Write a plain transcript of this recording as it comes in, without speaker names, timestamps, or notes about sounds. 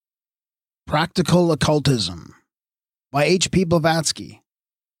Practical Occultism by H.P. Blavatsky.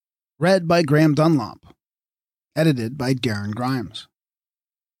 Read by Graham Dunlop. Edited by Darren Grimes.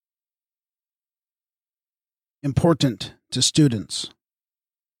 Important to students.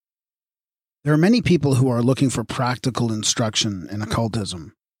 There are many people who are looking for practical instruction in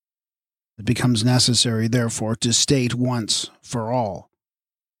occultism. It becomes necessary, therefore, to state once for all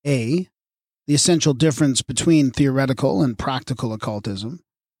A. The essential difference between theoretical and practical occultism,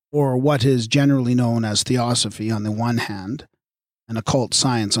 or what is generally known as theosophy on the one hand, and occult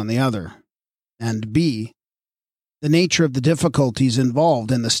science on the other, and B. The nature of the difficulties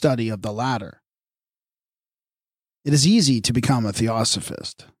involved in the study of the latter. It is easy to become a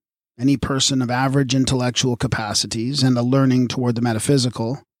theosophist. Any person of average intellectual capacities and a learning toward the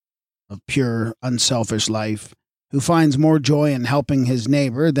metaphysical, of pure, unselfish life, who finds more joy in helping his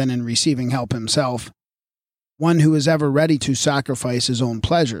neighbor than in receiving help himself, one who is ever ready to sacrifice his own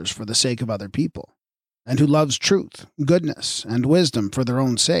pleasures for the sake of other people, and who loves truth, goodness, and wisdom for their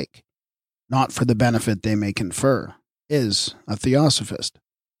own sake, not for the benefit they may confer, is a theosophist.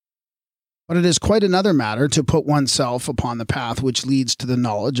 But it is quite another matter to put oneself upon the path which leads to the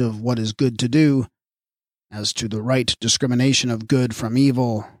knowledge of what is good to do, as to the right discrimination of good from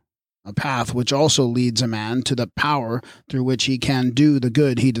evil, a path which also leads a man to the power through which he can do the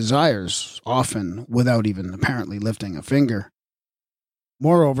good he desires, often without even apparently lifting a finger.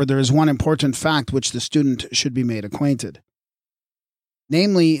 Moreover, there is one important fact which the student should be made acquainted,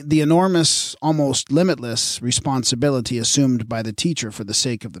 namely, the enormous, almost limitless responsibility assumed by the teacher for the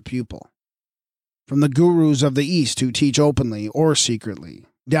sake of the pupil. From the gurus of the East who teach openly or secretly,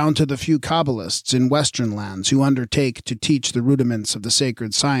 down to the few Kabbalists in Western lands who undertake to teach the rudiments of the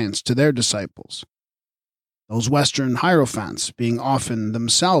sacred science to their disciples, those Western hierophants being often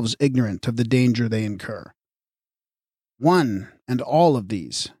themselves ignorant of the danger they incur. One and all of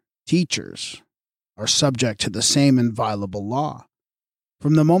these teachers are subject to the same inviolable law.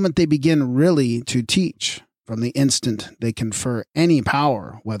 From the moment they begin really to teach, from the instant they confer any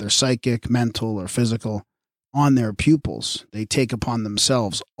power, whether psychic, mental, or physical, on their pupils, they take upon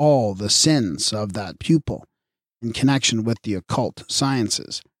themselves all the sins of that pupil in connection with the occult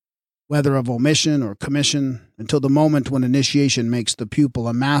sciences, whether of omission or commission, until the moment when initiation makes the pupil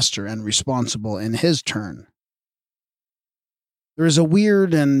a master and responsible in his turn. There is a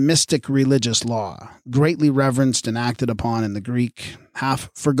weird and mystic religious law, greatly reverenced and acted upon in the Greek,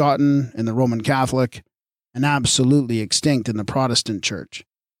 half forgotten in the Roman Catholic, and absolutely extinct in the Protestant Church.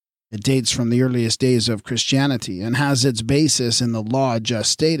 It dates from the earliest days of Christianity and has its basis in the law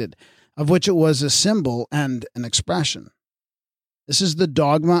just stated, of which it was a symbol and an expression. This is the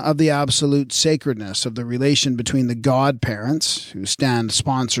dogma of the absolute sacredness of the relation between the godparents, who stand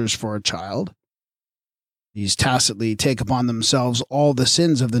sponsors for a child. These tacitly take upon themselves all the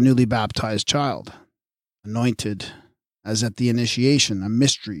sins of the newly baptized child, anointed, as at the initiation, a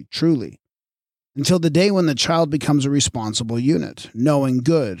mystery truly, until the day when the child becomes a responsible unit, knowing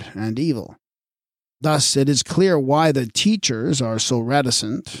good and evil. Thus, it is clear why the teachers are so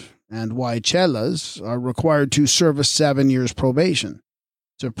reticent, and why chelas are required to serve a 7 years probation,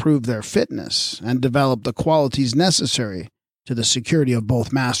 to prove their fitness and develop the qualities necessary to the security of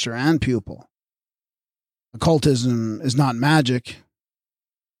both master and pupil. Occultism is not magic.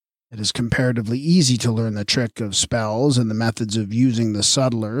 It is comparatively easy to learn the trick of spells and the methods of using the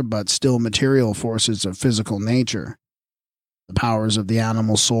subtler but still material forces of physical nature. The powers of the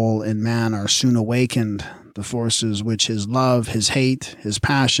animal soul in man are soon awakened. The forces which his love, his hate, his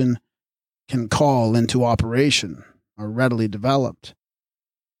passion can call into operation are readily developed.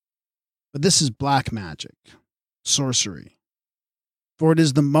 But this is black magic, sorcery. For it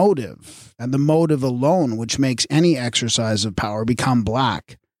is the motive, and the motive alone, which makes any exercise of power become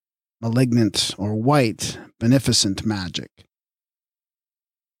black, malignant, or white, beneficent magic.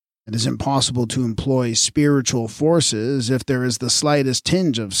 It is impossible to employ spiritual forces if there is the slightest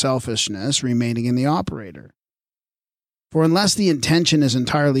tinge of selfishness remaining in the operator. For unless the intention is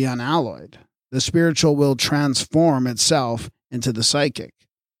entirely unalloyed, the spiritual will transform itself into the psychic,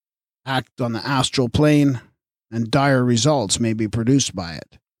 act on the astral plane, and dire results may be produced by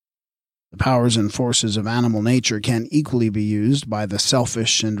it. The powers and forces of animal nature can equally be used by the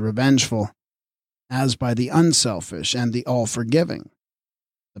selfish and revengeful, as by the unselfish and the all-forgiving.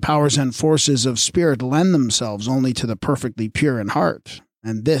 The powers and forces of spirit lend themselves only to the perfectly pure in heart,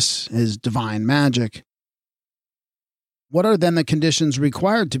 and this is divine magic. What are then the conditions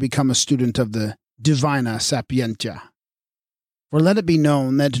required to become a student of the Divina Sapientia? For let it be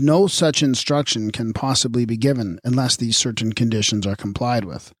known that no such instruction can possibly be given unless these certain conditions are complied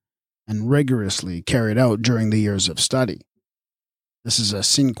with, and rigorously carried out during the years of study. This is a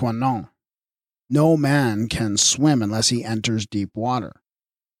sine qua non. No man can swim unless he enters deep water.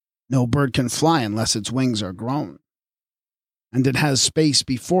 No bird can fly unless its wings are grown. And it has space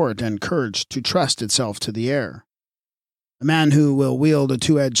before it and courage to trust itself to the air. A man who will wield a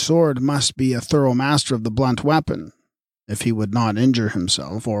two-edged sword must be a thorough master of the blunt weapon, if he would not injure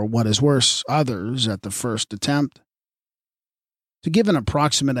himself, or what is worse, others, at the first attempt. To give an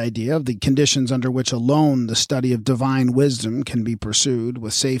approximate idea of the conditions under which alone the study of divine wisdom can be pursued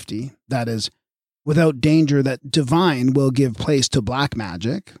with safety, that is, without danger that divine will give place to black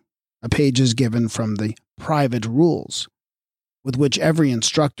magic, a page is given from the private rules, with which every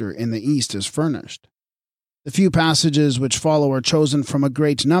instructor in the East is furnished. The few passages which follow are chosen from a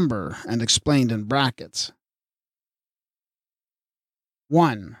great number and explained in brackets.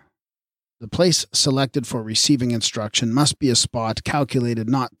 1. The place selected for receiving instruction must be a spot calculated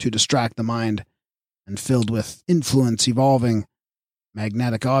not to distract the mind and filled with influence evolving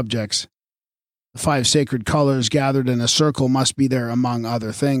magnetic objects. The 5 sacred colors gathered in a circle must be there among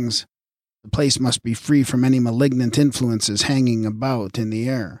other things. The place must be free from any malignant influences hanging about in the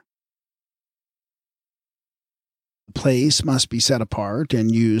air. The place must be set apart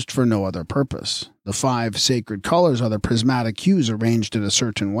and used for no other purpose. The 5 sacred colors are the prismatic hues arranged in a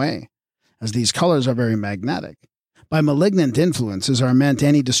certain way, as these colors are very magnetic. By malignant influences are meant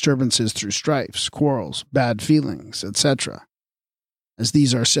any disturbances through strifes, quarrels, bad feelings, etc., as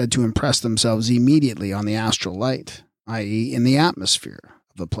these are said to impress themselves immediately on the astral light, i.e., in the atmosphere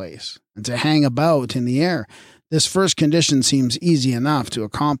of the place, and to hang about in the air. This first condition seems easy enough to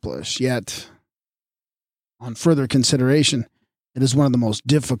accomplish, yet, on further consideration, it is one of the most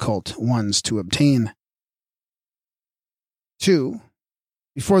difficult ones to obtain. 2.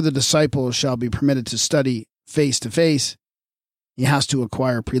 Before the disciple shall be permitted to study face to face, he has to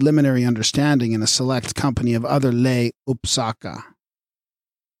acquire preliminary understanding in a select company of other lay upsaka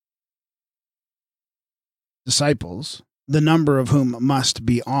disciples, the number of whom must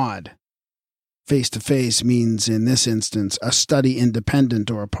be odd. Face to face means, in this instance, a study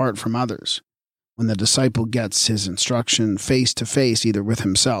independent or apart from others, when the disciple gets his instruction face to face either with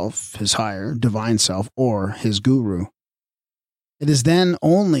himself, his higher, divine self, or his guru. It is then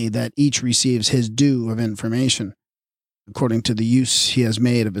only that each receives his due of information, according to the use he has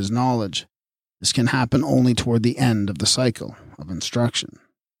made of his knowledge. This can happen only toward the end of the cycle of instruction.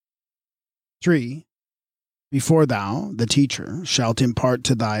 3. Before thou, the teacher, shalt impart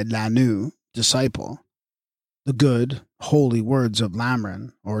to thy Lanu, disciple, the good, holy words of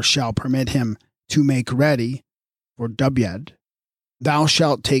Lamrim, or shall permit him to make ready for Dubyad, thou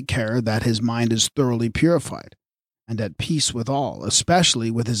shalt take care that his mind is thoroughly purified, and at peace with all, especially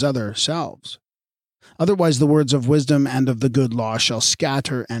with his other selves. Otherwise the words of wisdom and of the good law shall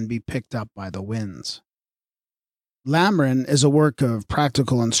scatter and be picked up by the winds. Lamrim is a work of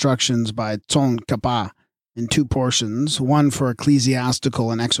practical instructions by Tsongkhapa in 2 portions, one for ecclesiastical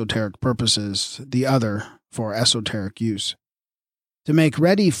and exoteric purposes, the other for esoteric use. To make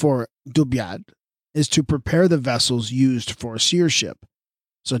ready for Dubyad is to prepare the vessels used for seership,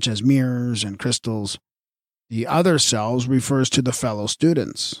 such as mirrors and crystals. The other selves refers to the fellow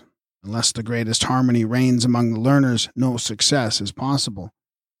students. Unless the greatest harmony reigns among the learners, no success is possible.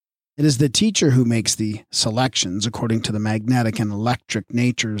 It is the teacher who makes the selections according to the magnetic and electric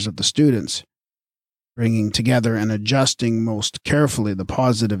natures of the students, bringing together and adjusting most carefully the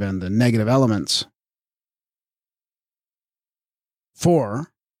positive and the negative elements. 4.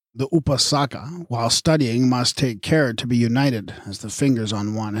 The upasaka, while studying, must take care to be united as the fingers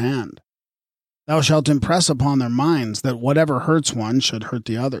on one hand. Thou shalt impress upon their minds that whatever hurts one should hurt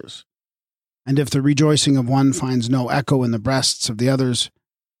the others. And if the rejoicing of one finds no echo in the breasts of the others,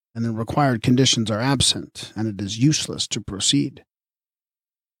 then the required conditions are absent, and it is useless to proceed.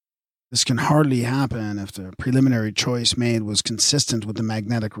 This can hardly happen if the preliminary choice made was consistent with the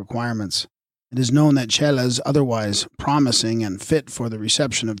magnetic requirements. It is known that chelas, otherwise promising and fit for the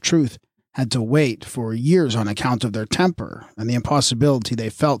reception of truth, had to wait for years on account of their temper and the impossibility they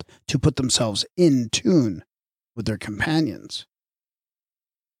felt to put themselves in tune with their companions.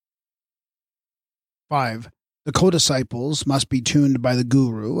 5. The co-disciples must be tuned by the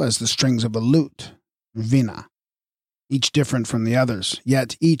guru as the strings of a lute, vina, each different from the others,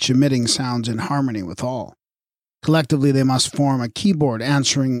 yet each emitting sounds in harmony with all. Collectively, they must form a keyboard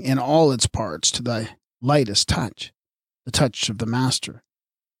answering in all its parts to the lightest touch, the touch of the master.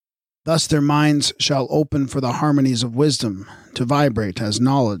 Thus their minds shall open for the harmonies of wisdom to vibrate as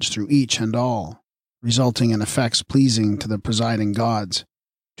knowledge through each and all, resulting in effects pleasing to the presiding gods,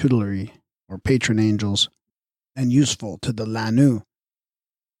 tutelary or patron angels, and useful to the Lanu.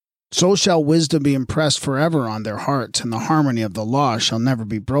 So shall wisdom be impressed forever on their hearts, and the harmony of the law shall never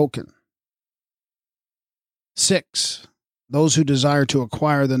be broken. 6. Those who desire to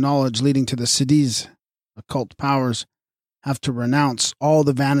acquire the knowledge leading to the siddhis, occult powers, have to renounce all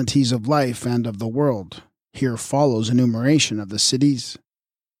the vanities of life and of the world. Here follows enumeration of the siddhis.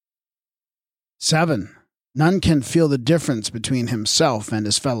 7. None can feel the difference between himself and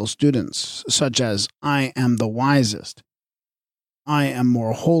his fellow students, such as, I am the wisest, I am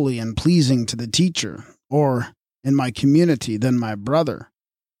more holy and pleasing to the teacher, or in my community than my brother,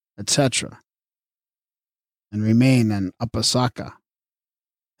 etc., and remain an upasaka.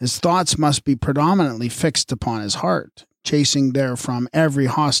 His thoughts must be predominantly fixed upon his heart, chasing therefrom every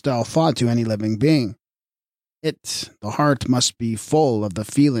hostile thought to any living being. The heart, must be full of the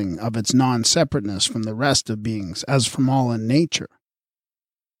feeling of its non-separateness from the rest of beings, as from all in nature.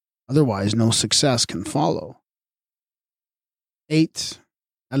 Otherwise, no success can follow. 8.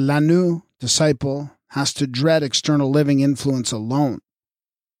 A Lanu disciple has to dread external living influence alone,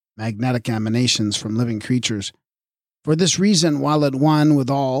 magnetic emanations from living creatures. For this reason, while at one with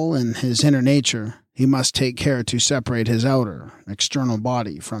all in his inner nature, he must take care to separate his outer, external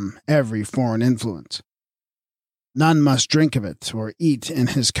body from every foreign influence. None must drink of it or eat in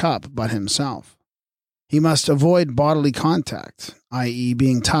his cup but himself. He must avoid bodily contact, i.e.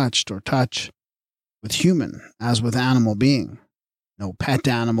 being touched or touch, with human as with animal being. No pet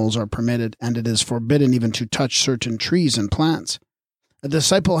animals are permitted, and it is forbidden even to touch certain trees and plants. A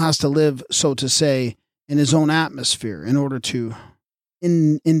disciple has to live, so to say, in his own atmosphere in order to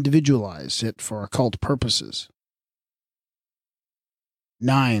individualize it for occult purposes.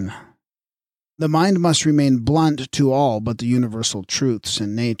 9. The mind must remain blunt to all but the universal truths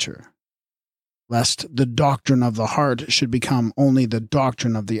in nature, lest the doctrine of the heart should become only the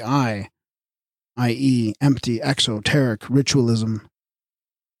doctrine of the eye, i.e., empty exoteric ritualism.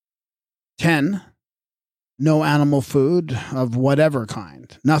 10. No animal food of whatever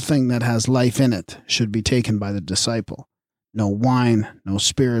kind, nothing that has life in it, should be taken by the disciple. No wine, no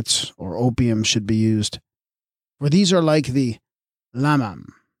spirits, or opium should be used, for these are like the lamam,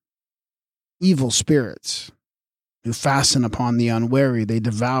 evil spirits, who fasten upon the unwary. They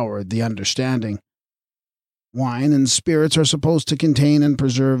devour the understanding. Wine and spirits are supposed to contain and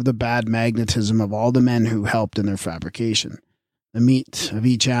preserve the bad magnetism of all the men who helped in their fabrication, the meat of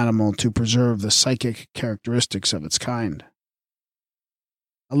each animal to preserve the psychic characteristics of its kind.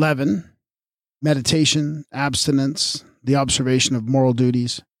 11. Meditation, abstinence, the observation of moral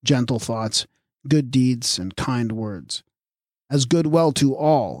duties, gentle thoughts, good deeds, and kind words, as goodwill to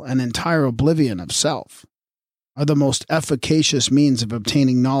all and entire oblivion of self, are the most efficacious means of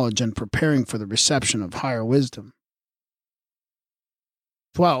obtaining knowledge and preparing for the reception of higher wisdom.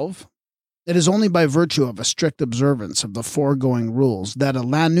 12. It is only by virtue of a strict observance of the foregoing rules that a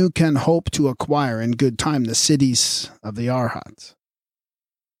Lanu can hope to acquire in good time the siddhis of the Arhats,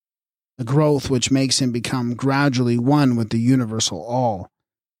 the growth which makes him become gradually one with the universal all.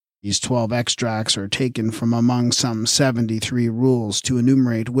 These 12 extracts are taken from among some 73 rules, to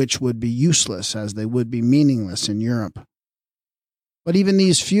enumerate which would be useless as they would be meaningless in Europe. But even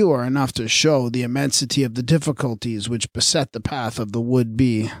these few are enough to show the immensity of the difficulties which beset the path of the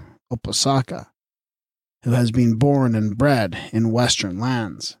would-be Upasaka, who has been born and bred in Western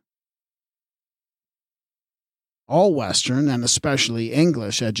lands. All Western, and especially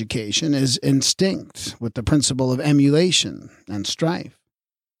English, education is instinct with the principle of emulation and strife.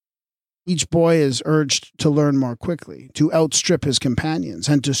 Each boy is urged to learn more quickly, to outstrip his companions,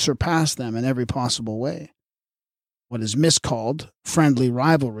 and to surpass them in every possible way. What is miscalled friendly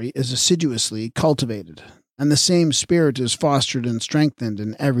rivalry is assiduously cultivated, and the same spirit is fostered and strengthened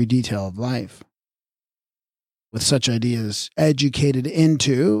in every detail of life. With such ideas educated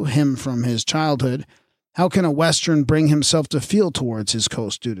into him from his childhood, how can a Western bring himself to feel towards his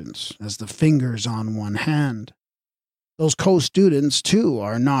co-students as the fingers on one hand? Those co-students, too,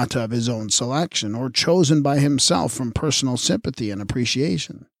 are not of his own selection or chosen by himself from personal sympathy and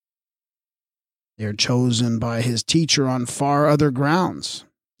appreciation. They are chosen by his teacher on far other grounds,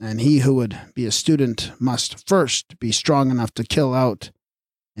 and he who would be a student must first be strong enough to kill out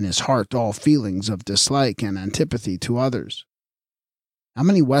in his heart all feelings of dislike and antipathy to others. How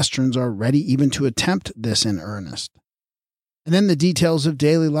many Westerns are ready even to attempt this in earnest? And then the details of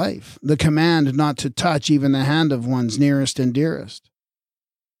daily life, the command not to touch even the hand of one's nearest and dearest.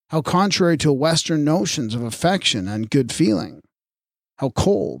 How contrary to Western notions of affection and good feeling. How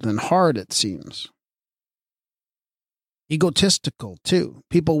cold and hard it seems. Egotistical, too.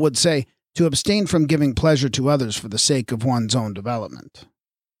 People would say to abstain from giving pleasure to others for the sake of one's own development.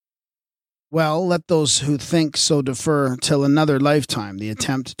 Well, let those who think so defer till another lifetime the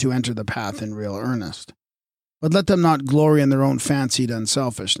attempt to enter the path in real earnest. But let them not glory in their own fancied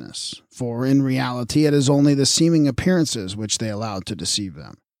unselfishness, for in reality it is only the seeming appearances which they allow to deceive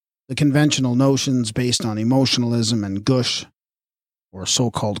them. The conventional notions based on emotionalism and gush, or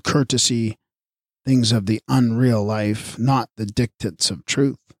so-called courtesy, things of the unreal life, not the dictates of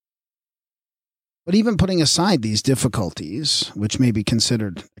truth. But even putting aside these difficulties, which may be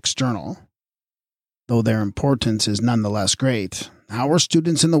considered external, though their importance is nonetheless great, how are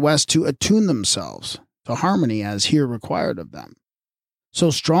students in the West to attune themselves to harmony as here required of them? So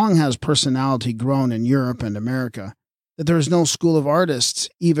strong has personality grown in Europe and America that there is no school of artists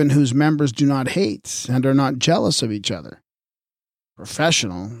even whose members do not hate and are not jealous of each other.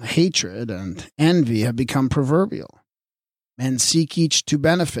 Professional hatred and envy have become proverbial. Men seek each to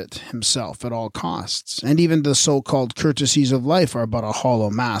benefit himself at all costs, and even the so-called courtesies of life are but a hollow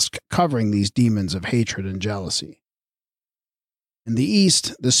mask covering these demons of hatred and jealousy. In the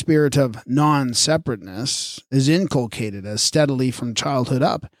East, the spirit of non-separateness is inculcated as steadily from childhood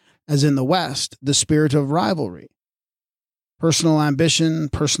up, as in the West, the spirit of rivalry. Personal ambition,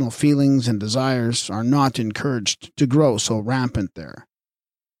 personal feelings, and desires are not encouraged to grow so rampant there.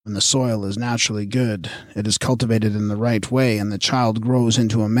 When the soil is naturally good, it is cultivated in the right way, and the child grows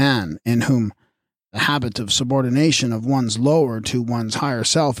into a man in whom the habit of subordination of one's lower to one's higher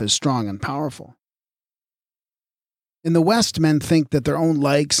self is strong and powerful. In the West, men think that their own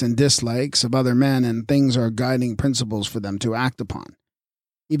likes and dislikes of other men and things are guiding principles for them to act upon,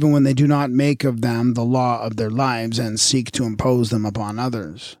 even when they do not make of them the law of their lives and seek to impose them upon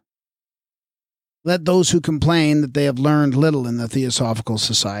others. Let those who complain that they have learned little in the Theosophical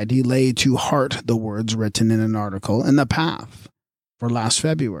Society lay to heart the words written in an article in The Path for last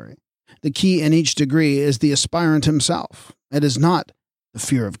February. The key in each degree is the aspirant himself. It is not the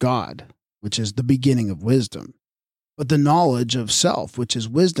fear of God, which is the beginning of wisdom, but the knowledge of self, which is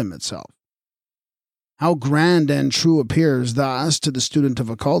wisdom itself. How grand and true appears thus to the student of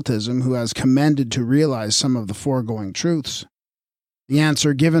occultism who has commended to realize some of the foregoing truths. The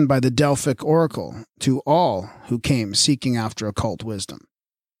answer given by the Delphic oracle to all who came seeking after occult wisdom.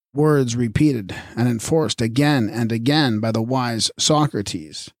 Words repeated and enforced again and again by the wise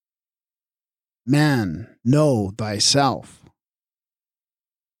Socrates. Man, know thyself.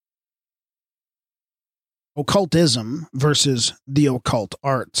 Occultism versus the occult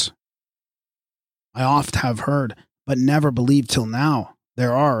arts. I oft have heard, but never believed till now,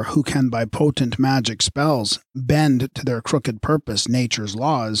 there are who can by potent magic spells bend to their crooked purpose nature's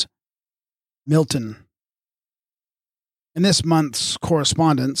laws. Milton. In this month's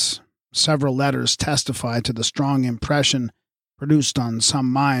correspondence, several letters testify to the strong impression produced on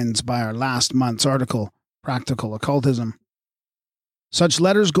some minds by our last month's article, Practical Occultism. Such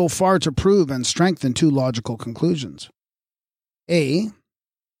letters go far to prove and strengthen two logical conclusions. A.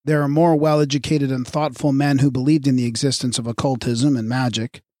 There are more well-educated and thoughtful men who believed in the existence of occultism and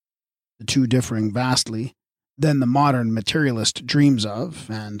magic, the two differing vastly, than the modern materialist dreams of,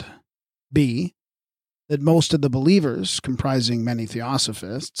 and B. That most of the believers, comprising many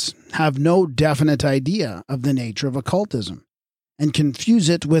theosophists, have no definite idea of the nature of occultism, and confuse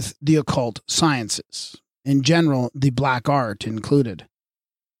it with the occult sciences, in general the black art included.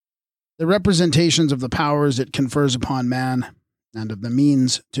 The representations of the powers it confers upon man, and of the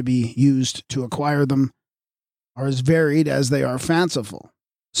means to be used to acquire them, are as varied as they are fanciful.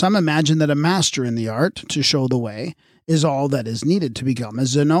 Some imagine that a master in the art, to show the way, is all that is needed to become a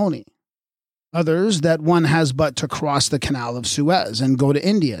Zanoni. Others, that one has but to cross the Canal of Suez and go to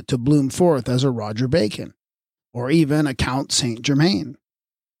India to bloom forth as a Roger Bacon, or even a Count Saint Germain.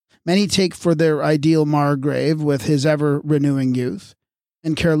 Many take for their ideal Margrave with his ever-renewing youth,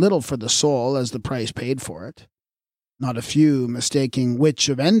 and care little for the soul as the price paid for it. Not a few mistaking witch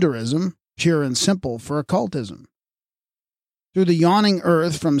of Enderism, pure and simple, for occultism. Through the yawning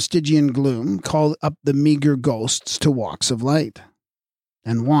earth from Stygian gloom call up the meager ghosts to walks of light,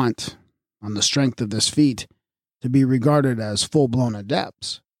 and want, on the strength of this feat, to be regarded as full-blown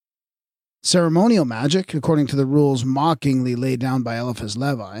adepts. Ceremonial magic, according to the rules mockingly laid down by Eliphas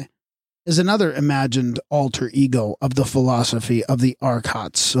Levi, is another imagined alter ego of the philosophy of the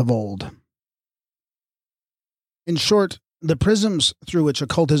archats of old. In short, the prisms through which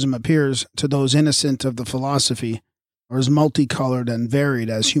occultism appears to those innocent of the philosophy are as multicolored and varied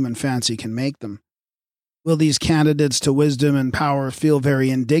as human fancy can make them. Will these candidates to wisdom and power feel very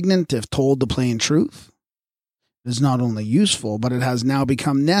indignant if told the plain truth? It is not only useful, but it has now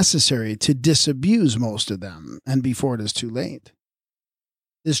become necessary to disabuse most of them, and before it is too late.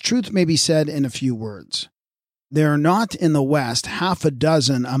 This truth may be said in a few words. There are not in the West half a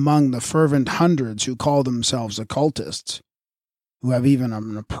dozen among the fervent hundreds who call themselves occultists, who have even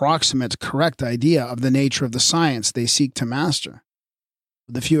an approximate correct idea of the nature of the science they seek to master.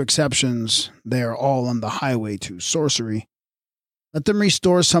 With a few exceptions, they are all on the highway to sorcery. Let them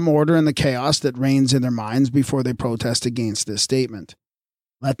restore some order in the chaos that reigns in their minds before they protest against this statement.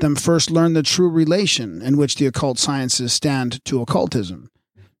 Let them first learn the true relation in which the occult sciences stand to occultism,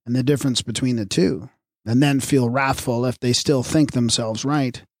 and the difference between the two, and then feel wrathful if they still think themselves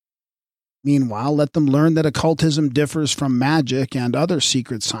right. Meanwhile, let them learn that occultism differs from magic and other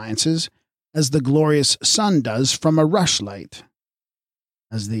secret sciences as the glorious sun does from a rushlight,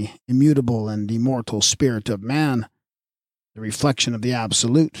 as the immutable and immortal spirit of man, the reflection of the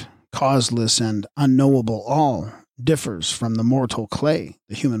absolute, causeless and unknowable all, differs from the mortal clay,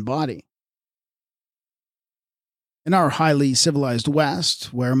 the human body. In our highly civilized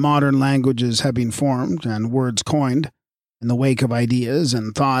West, where modern languages have been formed and words coined in the wake of ideas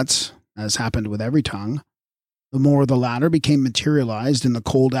and thoughts, as happened with every tongue, the more the latter became materialized in the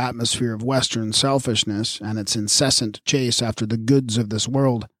cold atmosphere of Western selfishness and its incessant chase after the goods of this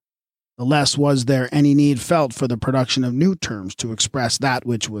world, the less was there any need felt for the production of new terms to express that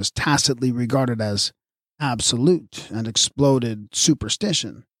which was tacitly regarded as absolute and exploded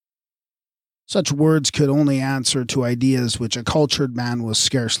superstition. Such words could only answer to ideas which a cultured man was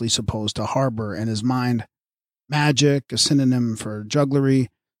scarcely supposed to harbor in his mind. Magic, a synonym for jugglery,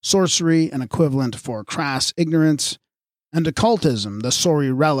 sorcery, an equivalent for crass ignorance, and occultism, the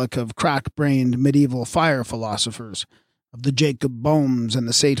sorry relic of crack-brained medieval fire philosophers, of the Jacob Boehmes and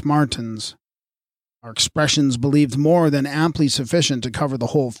the St. Martins, are expressions believed more than amply sufficient to cover the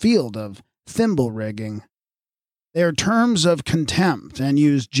whole field of thimble rigging. They are terms of contempt and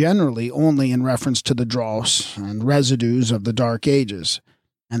used generally only in reference to the dross and residues of the Dark Ages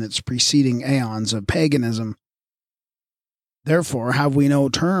and its preceding aeons of paganism. Therefore, have we no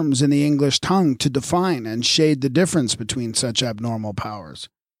terms in the English tongue to define and shade the difference between such abnormal powers,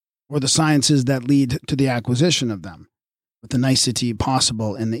 or the sciences that lead to the acquisition of them, with the nicety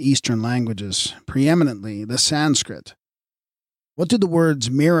possible in the Eastern languages, preeminently the Sanskrit? What do the words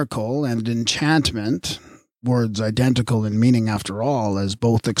miracle and enchantment, words identical in meaning after all, as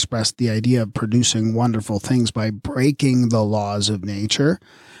both express the idea of producing wonderful things by breaking the laws of nature,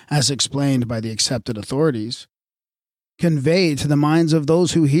 as explained by the accepted authorities, convey to the minds of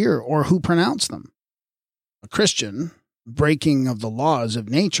those who hear or who pronounce them? A Christian, breaking of the laws of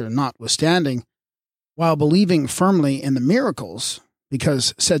nature notwithstanding, while believing firmly in the miracles,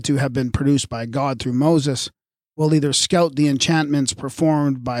 because said to have been produced by God through Moses, will either scout the enchantments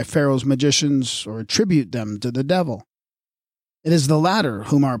performed by Pharaoh's magicians or attribute them to the devil. It is the latter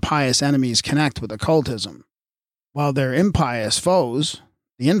whom our pious enemies connect with occultism, while their impious foes,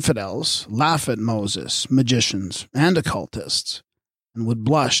 the infidels, laugh at Moses, magicians, and occultists, and would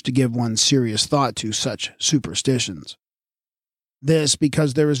blush to give one serious thought to such superstitions. This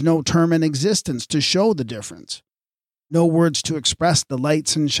because there is no term in existence to show the difference, no words to express the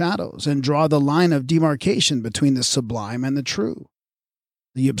lights and shadows, and draw the line of demarcation between the sublime and the true,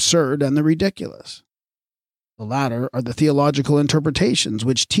 the absurd and the ridiculous. The latter are the theological interpretations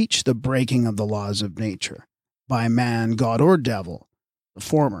which teach the breaking of the laws of nature, by man, God, or devil. The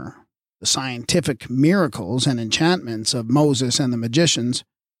former, the scientific miracles and enchantments of Moses and the magicians,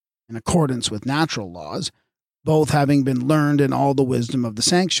 in accordance with natural laws, both having been learned in all the wisdom of the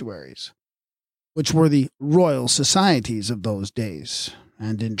sanctuaries, which were the royal societies of those days,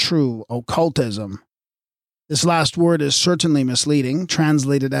 and in true occultism. This last word is certainly misleading,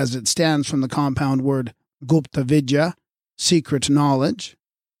 translated as it stands from the compound word Gupta Vidya, secret knowledge.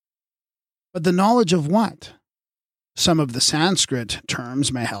 But the knowledge of what? Some of the Sanskrit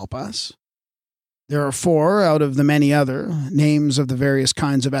terms may help us. There are 4 out of the many other names of the various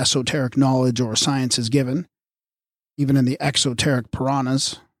kinds of esoteric knowledge or sciences given. Even in the exoteric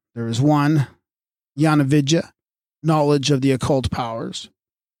Puranas, there is one, Jnana-vidya, knowledge of the occult powers,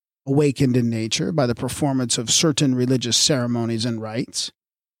 awakened in nature by the performance of certain religious ceremonies and rites.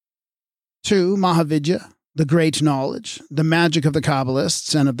 2, Mahavidya, the great knowledge, the magic of the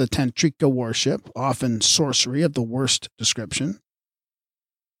Kabbalists and of the Tantrika worship, often sorcery of the worst description.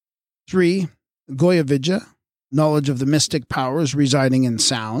 3, Goya-vidya, knowledge of the mystic powers residing in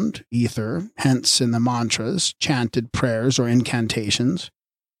sound, ether, hence in the mantras, chanted prayers or incantations,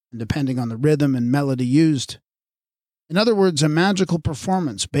 and depending on the rhythm and melody used. In other words, a magical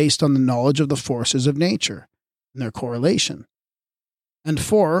performance based on the knowledge of the forces of nature and their correlation. And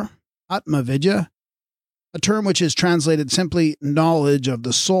 4, Atma-vidya, a term which is translated simply knowledge of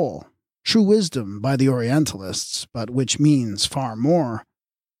the soul, true wisdom by the Orientalists, but which means far more.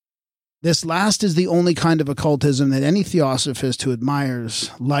 This last is the only kind of occultism that any theosophist who admires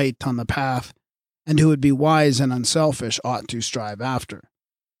light on the path and who would be wise and unselfish ought to strive after.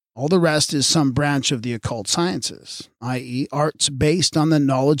 All the rest is some branch of the occult sciences, i.e., arts based on the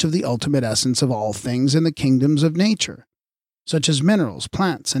knowledge of the ultimate essence of all things in the kingdoms of nature, such as minerals,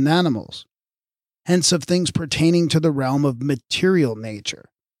 plants, and animals, hence of things pertaining to the realm of material nature.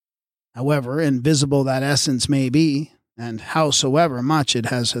 However invisible that essence may be, and howsoever much it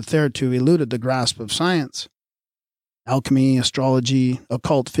has hitherto eluded the grasp of science, alchemy, astrology,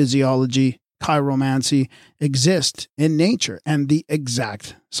 occult physiology, chiromancy exist in nature and the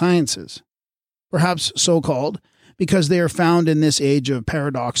exact sciences, perhaps so called because they are found in this age of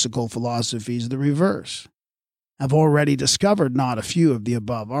paradoxical philosophies the reverse, have already discovered not a few of the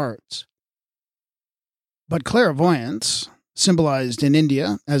above arts. But clairvoyance, symbolized in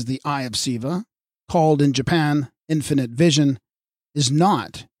India as the eye of Siva, called in Japan infinite vision, is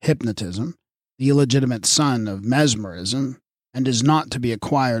not hypnotism, the illegitimate son of mesmerism, and is not to be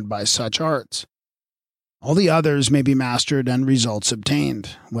acquired by such arts. All the others may be mastered and results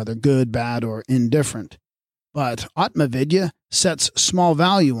obtained, whether good, bad, or indifferent. But Atmavidya sets small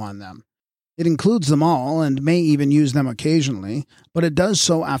value on them. It includes them all and may even use them occasionally, but it does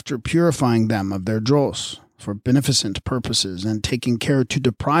so after purifying them of their dross for beneficent purposes and taking care to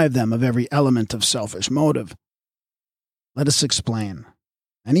deprive them of every element of selfish motive. Let us explain.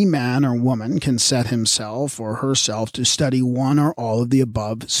 Any man or woman can set himself or herself to study one or all of the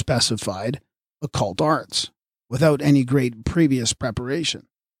above specified occult arts, without any great previous preparation,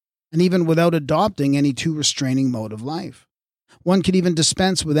 and even without adopting any too restraining mode of life. One could even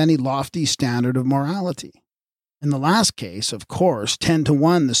dispense with any lofty standard of morality. In the last case, of course, 10 to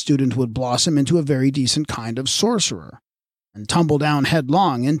 1 the student would blossom into a very decent kind of sorcerer, and tumble down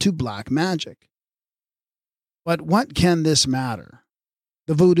headlong into black magic. But what can this matter?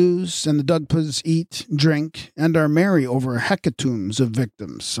 The voodoos and the dugpas eat, drink, and are merry over hecatombs of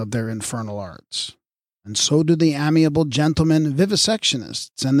victims of their infernal arts. And so do the amiable gentlemen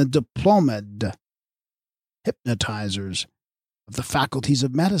vivisectionists and the diplomed hypnotizers of the faculties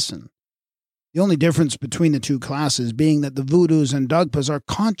of medicine. The only difference between the two classes being that the voodoos and dugpas are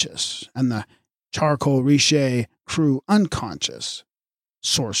conscious, and the charcoal riche crew unconscious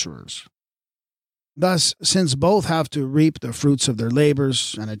sorcerers. Thus, since both have to reap the fruits of their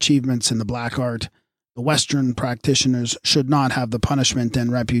labors and achievements in the black art, the Western practitioners should not have the punishment and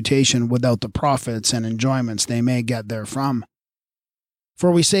reputation without the profits and enjoyments they may get therefrom.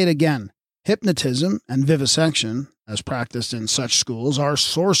 For we say it again, hypnotism and vivisection, as practiced in such schools, are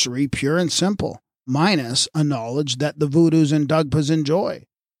sorcery pure and simple, minus a knowledge that the voodoos and dugpas enjoy,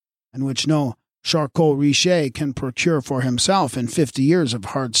 and which no charcoal riche can procure for himself in 50 years of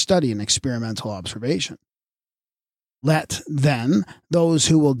hard study and experimental observation. Let, then, those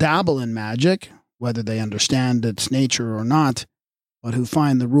who will dabble in magic, whether they understand its nature or not, but who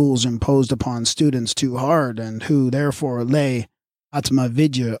find the rules imposed upon students too hard and who therefore lay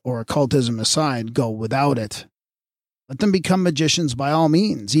Atmavidya or occultism aside, go without it. Let them become magicians by all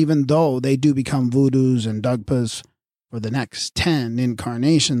means, even though they do become voodoos and dugpas for the next 10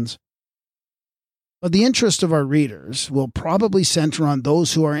 incarnations. But the interest of our readers will probably center on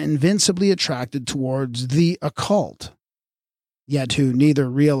those who are invincibly attracted towards the occult, yet who neither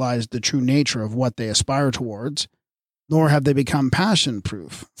realize the true nature of what they aspire towards, nor have they become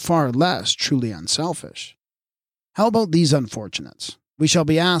passion-proof, far less truly unselfish. How about these unfortunates? We shall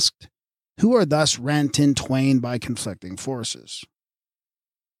be asked, who are thus rent in twain by conflicting forces?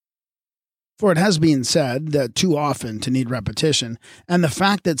 For it has been said that too often to need repetition, and the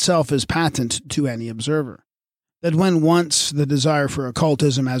fact itself is patent to any observer, that when once the desire for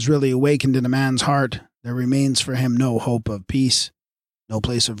occultism has really awakened in a man's heart, there remains for him no hope of peace, no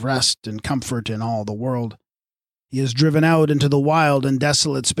place of rest and comfort in all the world. He is driven out into the wild and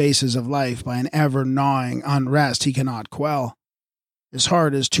desolate spaces of life by an ever-gnawing unrest he cannot quell. His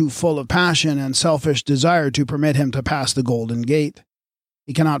heart is too full of passion and selfish desire to permit him to pass the golden gate.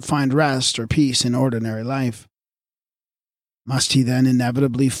 He cannot find rest or peace in ordinary life. Must he then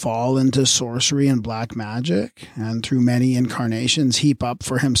inevitably fall into sorcery and black magic, and through many incarnations heap up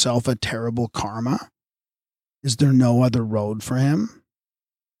for himself a terrible karma? Is there no other road for him?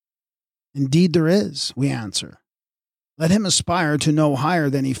 Indeed there is, we answer. Let him aspire to no higher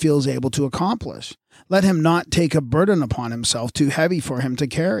than he feels able to accomplish. Let him not take a burden upon himself too heavy for him to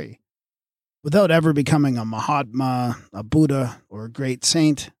carry. Without ever becoming a Mahatma, a Buddha, or a great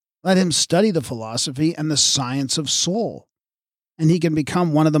saint, let him study the philosophy and the science of soul, and he can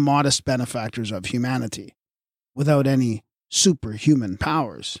become one of the modest benefactors of humanity, without any superhuman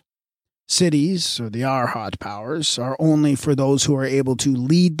powers. Cities, or the Arhat powers, are only for those who are able to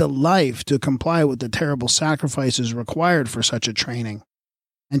lead the life to comply with the terrible sacrifices required for such a training,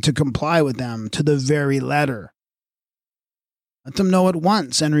 and to comply with them to the very letter. Let them know at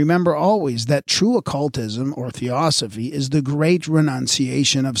once, and remember always that true occultism or theosophy is the great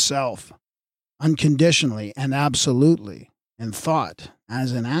renunciation of self, unconditionally and absolutely, in thought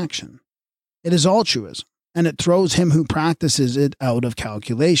as in action. It is altruism, and it throws him who practices it out of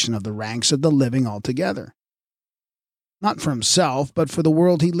calculation of the ranks of the living altogether. Not for himself, but for the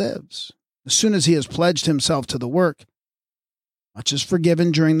world he lives. As soon as he has pledged himself to the work, much is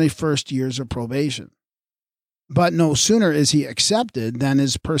forgiven during the first years of probation. But no sooner is he accepted than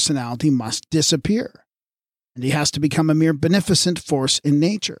his personality must disappear, and he has to become a mere beneficent force in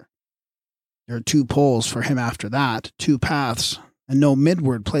nature. There are two poles for him after that, two paths, and no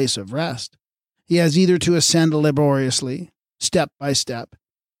midward place of rest. He has either to ascend laboriously, step by step,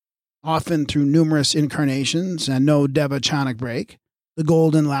 often through numerous incarnations and no devachanic break, the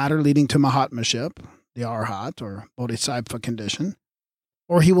golden ladder leading to Mahatmaship, the Arhat or Bodhisattva condition,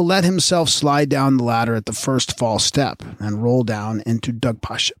 or he will let himself slide down the ladder at the first false step and roll down into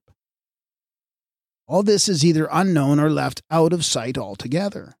Dugpaship. All this is either unknown or left out of sight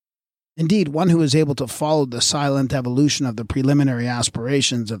altogether. Indeed, one who is able to follow the silent evolution of the preliminary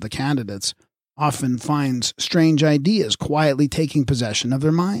aspirations of the candidates often finds strange ideas quietly taking possession of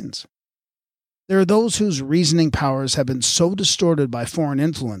their minds. There are those whose reasoning powers have been so distorted by foreign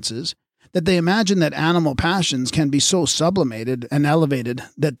influences that they imagine that animal passions can be so sublimated and elevated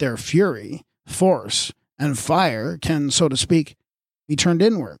that their fury, force, and fire can, so to speak, be turned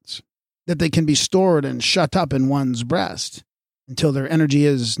inwards, that they can be stored and shut up in one's breast until their energy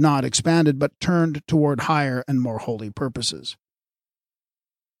is not expanded but turned toward higher and more holy purposes.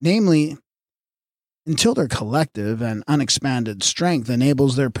 Namely, until their collective and unexpanded strength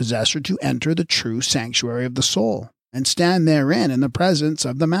enables their possessor to enter the true sanctuary of the soul and stand therein in the presence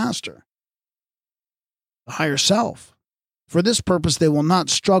of the Master, the higher self. For this purpose they will not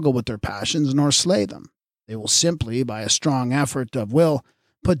struggle with their passions nor slay them. They will simply, by a strong effort of will,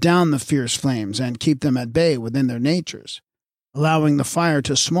 put down the fierce flames and keep them at bay within their natures, allowing the fire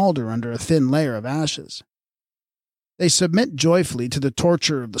to smolder under a thin layer of ashes. They submit joyfully to the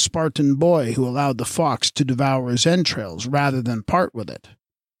torture of the Spartan boy who allowed the fox to devour his entrails rather than part with it.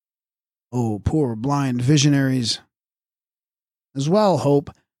 Oh, poor blind visionaries! As well hope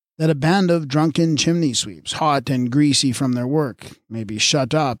that a band of drunken chimney sweeps, hot and greasy from their work, may be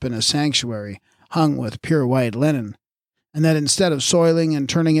shut up in a sanctuary hung with pure white linen, and that instead of soiling and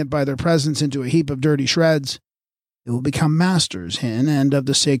turning it by their presence into a heap of dirty shreds, they will become masters in and of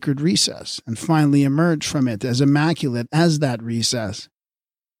the sacred recess, and finally emerge from it as immaculate as that recess.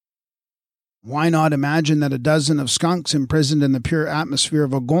 Why not imagine that a dozen of skunks imprisoned in the pure atmosphere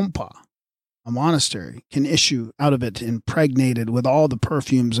of a gompa, a monastery, can issue out of it impregnated with all the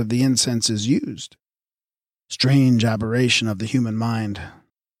perfumes of the incenses used? Strange aberration of the human mind.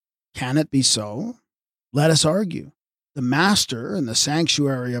 Can it be so? Let us argue. The master in the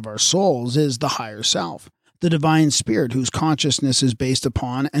sanctuary of our souls is the higher self, the divine spirit whose consciousness is based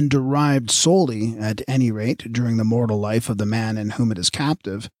upon and derived solely, at any rate during the mortal life of the man in whom it is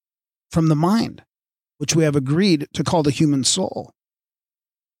captive, from the mind, which we have agreed to call the human soul.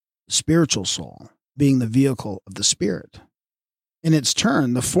 The spiritual soul being the vehicle of the spirit. In its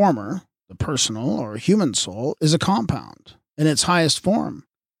turn, the former, the personal or human soul, is a compound, in its highest form,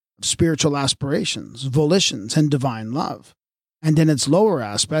 of spiritual aspirations, volitions, and divine love, and in its lower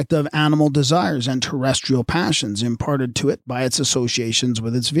aspect of animal desires and terrestrial passions imparted to it by its associations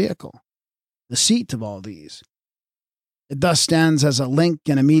with its vehicle, the seat of all these. It thus stands as a link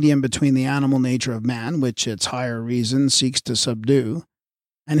and a medium between the animal nature of man, which its higher reason seeks to subdue,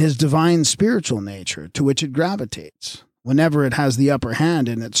 and his divine spiritual nature, to which it gravitates, whenever it has the upper hand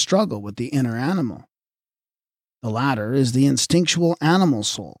in its struggle with the inner animal. The latter is the instinctual animal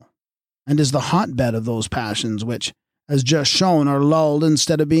soul, and is the hotbed of those passions which, as just shown, are lulled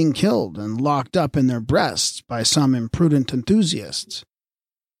instead of being killed and locked up in their breasts by some imprudent enthusiasts.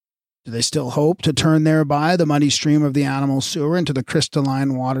 Do they still hope to turn thereby the muddy stream of the animal sewer into the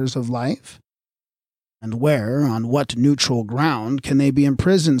crystalline waters of life? And where, on what neutral ground, can they be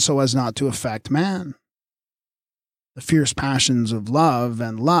imprisoned so as not to affect man? The fierce passions of love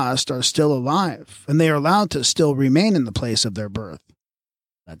and lust are still alive, and they are allowed to still remain in the place of their birth,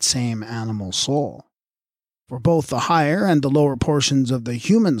 that same animal soul. For both the higher and the lower portions of the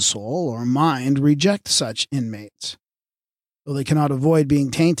human soul or mind reject such inmates, though they cannot avoid being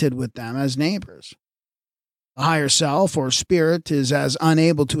tainted with them as neighbors. The higher self or spirit is as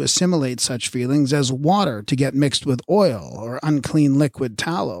unable to assimilate such feelings as water to get mixed with oil or unclean liquid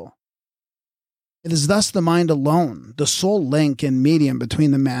tallow. It is thus the mind alone, the sole link and medium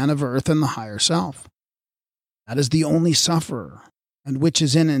between the man of earth and the higher self. That is the only sufferer, and which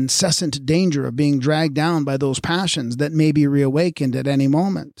is in incessant danger of being dragged down by those passions that may be reawakened at any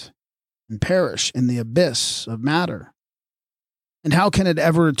moment, and perish in the abyss of matter. And how can it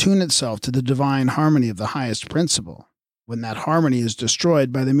ever attune itself to the divine harmony of the highest principle, when that harmony is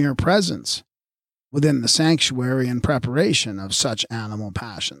destroyed by the mere presence within the sanctuary and preparation of such animal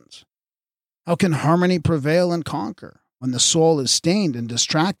passions? How can harmony prevail and conquer, when the soul is stained and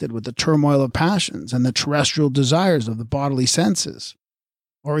distracted with the turmoil of passions and the terrestrial desires of the bodily senses,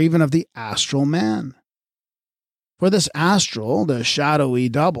 or even of the astral man? For this astral, the shadowy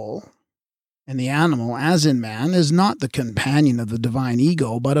double, in the animal as in man, is not the companion of the divine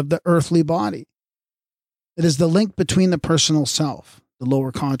ego, but of the earthly body. It is the link between the personal self, the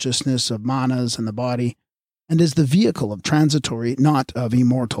lower consciousness of manas and the body, and is the vehicle of transitory, not of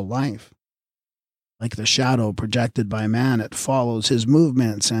immortal life. Like the shadow projected by man, it follows his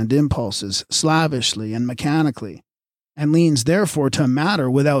movements and impulses slavishly and mechanically, and leans therefore to matter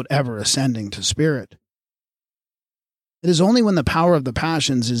without ever ascending to spirit. It is only when the power of the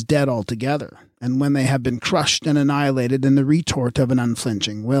passions is dead altogether, and when they have been crushed and annihilated in the retort of an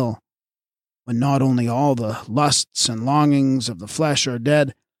unflinching will, when not only all the lusts and longings of the flesh are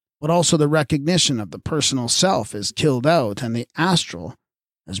dead, but also the recognition of the personal self is killed out, and the astral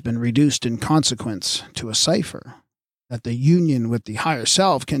has been reduced in consequence to a cipher, that the union with the higher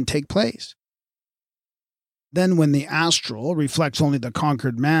self can take place. Then when the astral reflects only the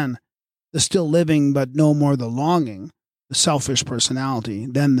conquered man, the still living but no more the longing, the selfish personality,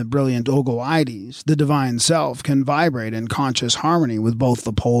 then the brilliant ogoides, the divine self, can vibrate in conscious harmony with both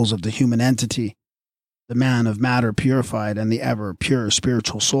the poles of the human entity, the man of matter purified and the ever pure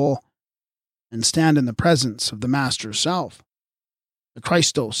spiritual soul, and stand in the presence of the master self, the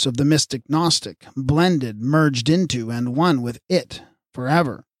Christos of the mystic Gnostic, blended, merged into, and one with it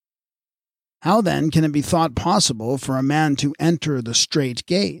forever. How then can it be thought possible for a man to enter the straight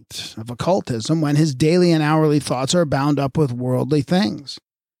gate of occultism when his daily and hourly thoughts are bound up with worldly things,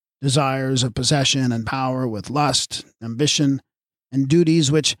 desires of possession and power, with lust, ambition, and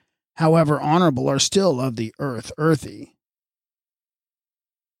duties which, however honorable, are still of the earthy?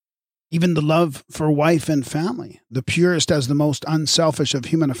 Even the love for wife and family, the purest as the most unselfish of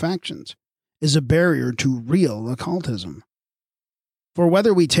human affections, is a barrier to real occultism. For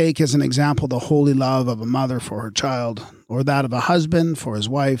whether we take as an example the holy love of a mother for her child, or that of a husband for his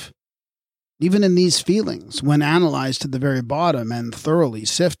wife, even in these feelings, when analyzed to the very bottom and thoroughly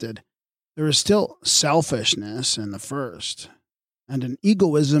sifted, there is still selfishness in the first, and an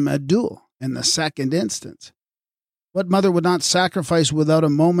egoism à deux in the second instance. What mother would not sacrifice without a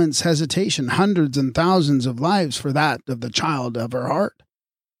moment's hesitation hundreds and thousands of lives for that of the child of her heart?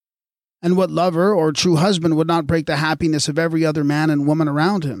 And what lover or true husband would not break the happiness of every other man and woman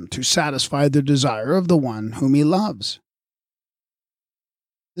around him to satisfy the desire of the one whom he loves?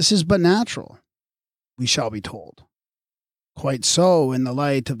 This is but natural, we shall be told. Quite so in the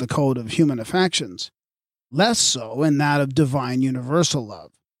light of the code of human affections, less so in that of divine universal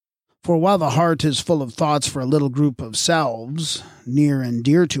love. For while the heart is full of thoughts for a little group of selves, near and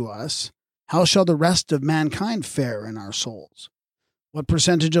dear to us, how shall the rest of mankind fare in our souls? What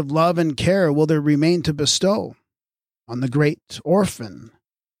percentage of love and care will there remain to bestow on the great orphan?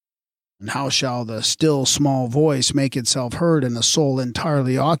 And how shall the still small voice make itself heard in a soul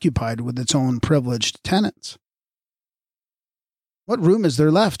entirely occupied with its own privileged tenants? What room is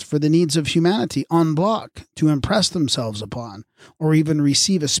there left for the needs of humanity en bloc to impress themselves upon, or even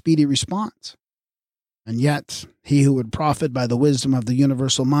receive a speedy response? And yet, he who would profit by the wisdom of the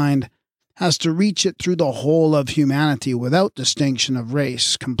universal mind has to reach it through the whole of humanity without distinction of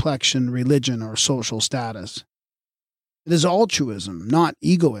race, complexion, religion, or social status. It is altruism, not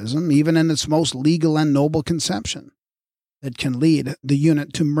egoism, even in its most legal and noble conception, that can lead the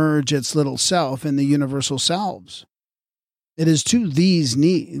unit to merge its little self in the universal selves. It is to these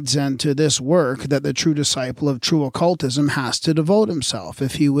needs and to this work that the true disciple of true occultism has to devote himself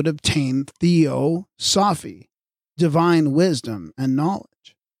if he would obtain theosophy, divine wisdom and knowledge.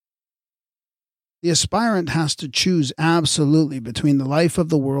 The aspirant has to choose absolutely between the life of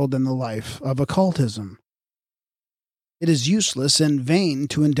the world and the life of occultism. It is useless and vain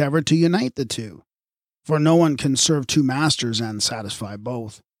to endeavor to unite the two, for no one can serve two masters and satisfy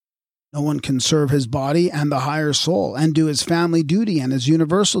both. No one can serve his body and the higher soul, and do his family duty and his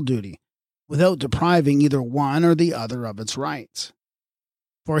universal duty, without depriving either one or the other of its rights.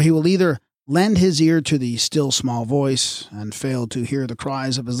 For he will either lend his ear to the still small voice, and fail to hear the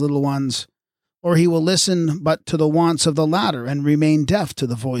cries of his little ones, or he will listen but to the wants of the latter, and remain deaf to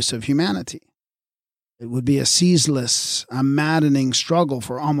the voice of humanity. It would be a ceaseless, a maddening struggle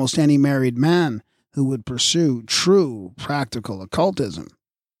for almost any married man who would pursue true practical occultism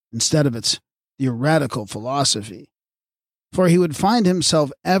instead of its theoretical philosophy. For he would find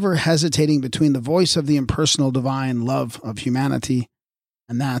himself ever hesitating between the voice of the impersonal divine love of humanity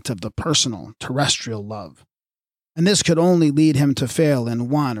and that of the personal terrestrial love. And this could only lead him to fail in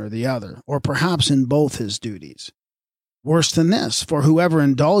one or the other, or perhaps in both his duties. Worse than this, for whoever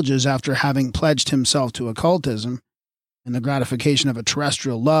indulges after having pledged himself to occultism in the gratification of a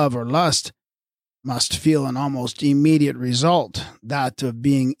terrestrial love or lust must feel an almost immediate result, that of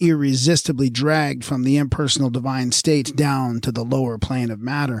being irresistibly dragged from the impersonal divine state down to the lower plane of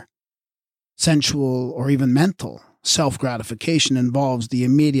matter. Sensual or even mental self-gratification involves the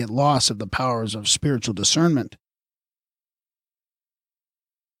immediate loss of the powers of spiritual discernment.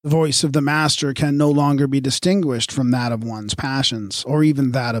 The voice of the master can no longer be distinguished from that of one's passions, or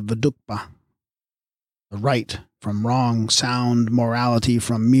even that of Vidukpa. The right from wrong, sound morality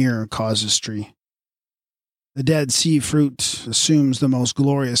from mere casuistry. The Dead Sea fruit assumes the most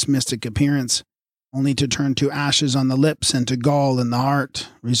glorious mystic appearance, only to turn to ashes on the lips and to gall in the heart,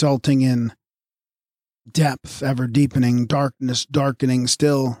 resulting in depth ever deepening, darkness darkening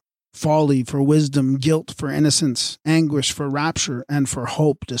still, folly for wisdom, guilt for innocence, anguish for rapture, and for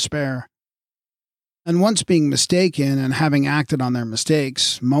hope despair. And once being mistaken and having acted on their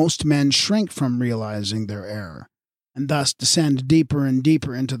mistakes, most men shrink from realizing their error, and thus descend deeper and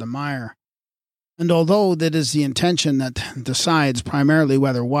deeper into the mire. And although that is the intention that decides primarily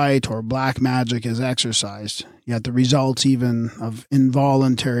whether white or black magic is exercised, yet the results even of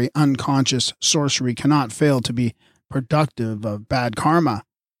involuntary, unconscious sorcery cannot fail to be productive of bad karma.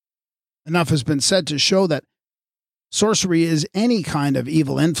 Enough has been said to show that sorcery is any kind of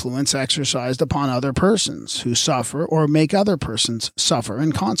evil influence exercised upon other persons who suffer or make other persons suffer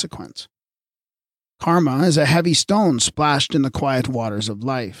in consequence. Karma is a heavy stone splashed in the quiet waters of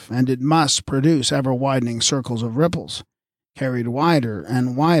life, and it must produce ever-widening circles of ripples, carried wider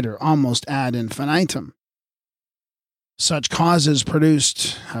and wider almost ad infinitum. Such causes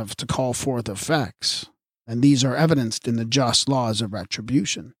produced have to call forth effects, and these are evidenced in the just laws of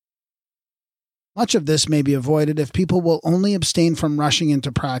retribution. Much of this may be avoided if people will only abstain from rushing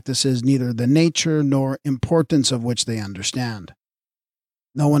into practices neither the nature nor importance of which they understand.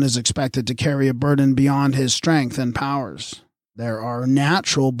 No one is expected to carry a burden beyond his strength and powers. There are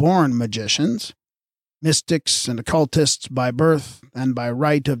natural-born magicians, mystics and occultists by birth and by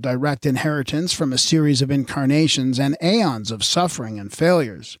right of direct inheritance from a series of incarnations and aeons of suffering and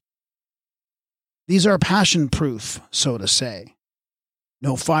failures. These are passion-proof, so to say.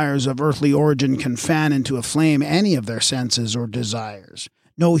 No fires of earthly origin can fan into a flame any of their senses or desires.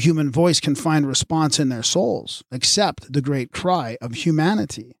 No human voice can find response in their souls, except the great cry of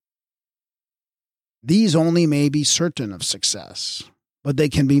humanity. These only may be certain of success, but they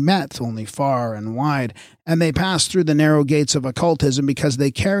can be met only far and wide, and they pass through the narrow gates of occultism because they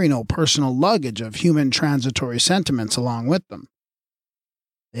carry no personal luggage of human transitory sentiments along with them.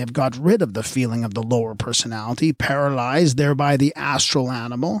 They have got rid of the feeling of the lower personality, paralyzed thereby the astral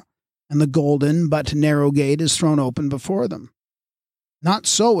animal, and the golden but narrow gate is thrown open before them. Not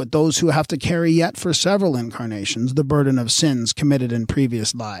so with those who have to carry yet for several incarnations the burden of sins committed in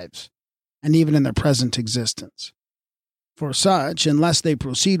previous lives, and even in their present existence. For such, unless they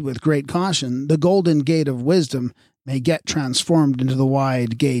proceed with great caution, the golden gate of wisdom may get transformed into the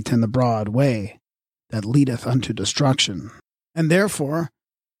wide gate and the broad way that leadeth unto destruction. And therefore,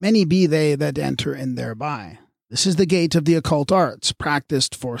 many be they that enter in thereby. This is the gate of the occult arts,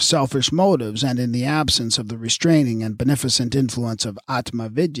 practiced for selfish motives and in the absence of the restraining and beneficent influence of Atma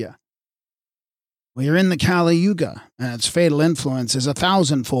Vidya. We are in the Kali Yuga, and its fatal influence is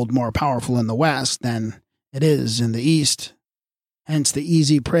 1,000-fold more powerful in the West than it is in the East. Hence the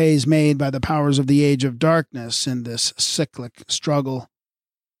easy praise made by the powers of the Age of Darkness in this cyclic struggle,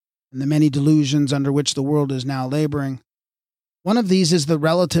 and the many delusions under which the world is now laboring. One of these is the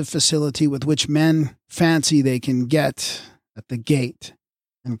relative facility with which men fancy they can get at the gate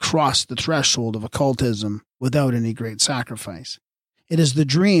and cross the threshold of occultism without any great sacrifice. It is the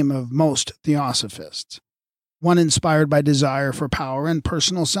dream of most theosophists, one inspired by desire for power and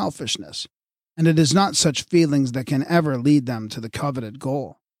personal selfishness, and it is not such feelings that can ever lead them to the coveted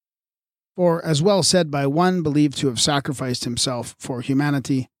goal. For, as well said by one believed to have sacrificed himself for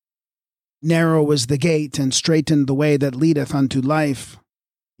humanity, narrow is the gate, and straitened the way that leadeth unto life,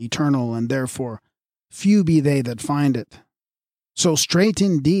 eternal, and therefore few be they that find it. So strait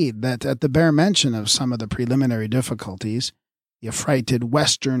indeed that at the bare mention of some of the preliminary difficulties, the affrighted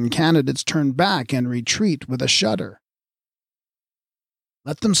Western candidates turn back and retreat with a shudder.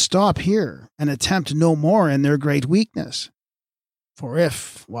 Let them stop here, and attempt no more in their great weakness. For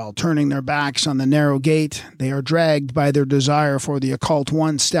if, while turning their backs on the narrow gate, they are dragged by their desire for the occult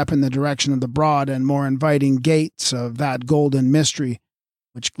one step in the direction of the broad and more inviting gates of that golden mystery,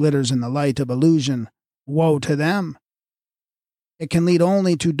 which glitters in the light of illusion, woe to them! It can lead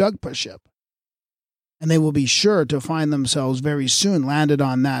only to Dugpa-ship, and they will be sure to find themselves very soon landed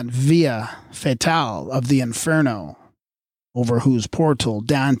on that via fatale of the inferno, over whose portal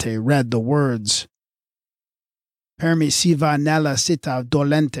Dante read the words, Permissiva nella città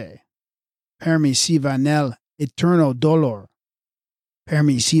dolente, permissiva nel eterno dolor,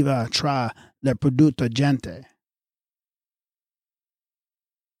 permissiva tra la perduta gente.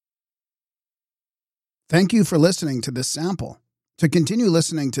 Thank you for listening to this sample. To continue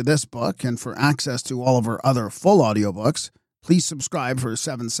listening to this book and for access to all of our other full audiobooks, please subscribe for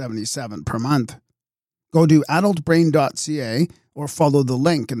 $7.77 per month. Go to adultbrain.ca or follow the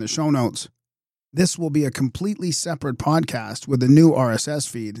link in the show notes. This will be a completely separate podcast with a new RSS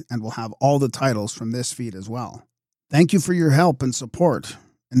feed and will have all the titles from this feed as well. Thank you for your help and support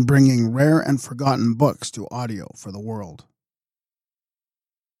in bringing rare and forgotten books to audio for the world.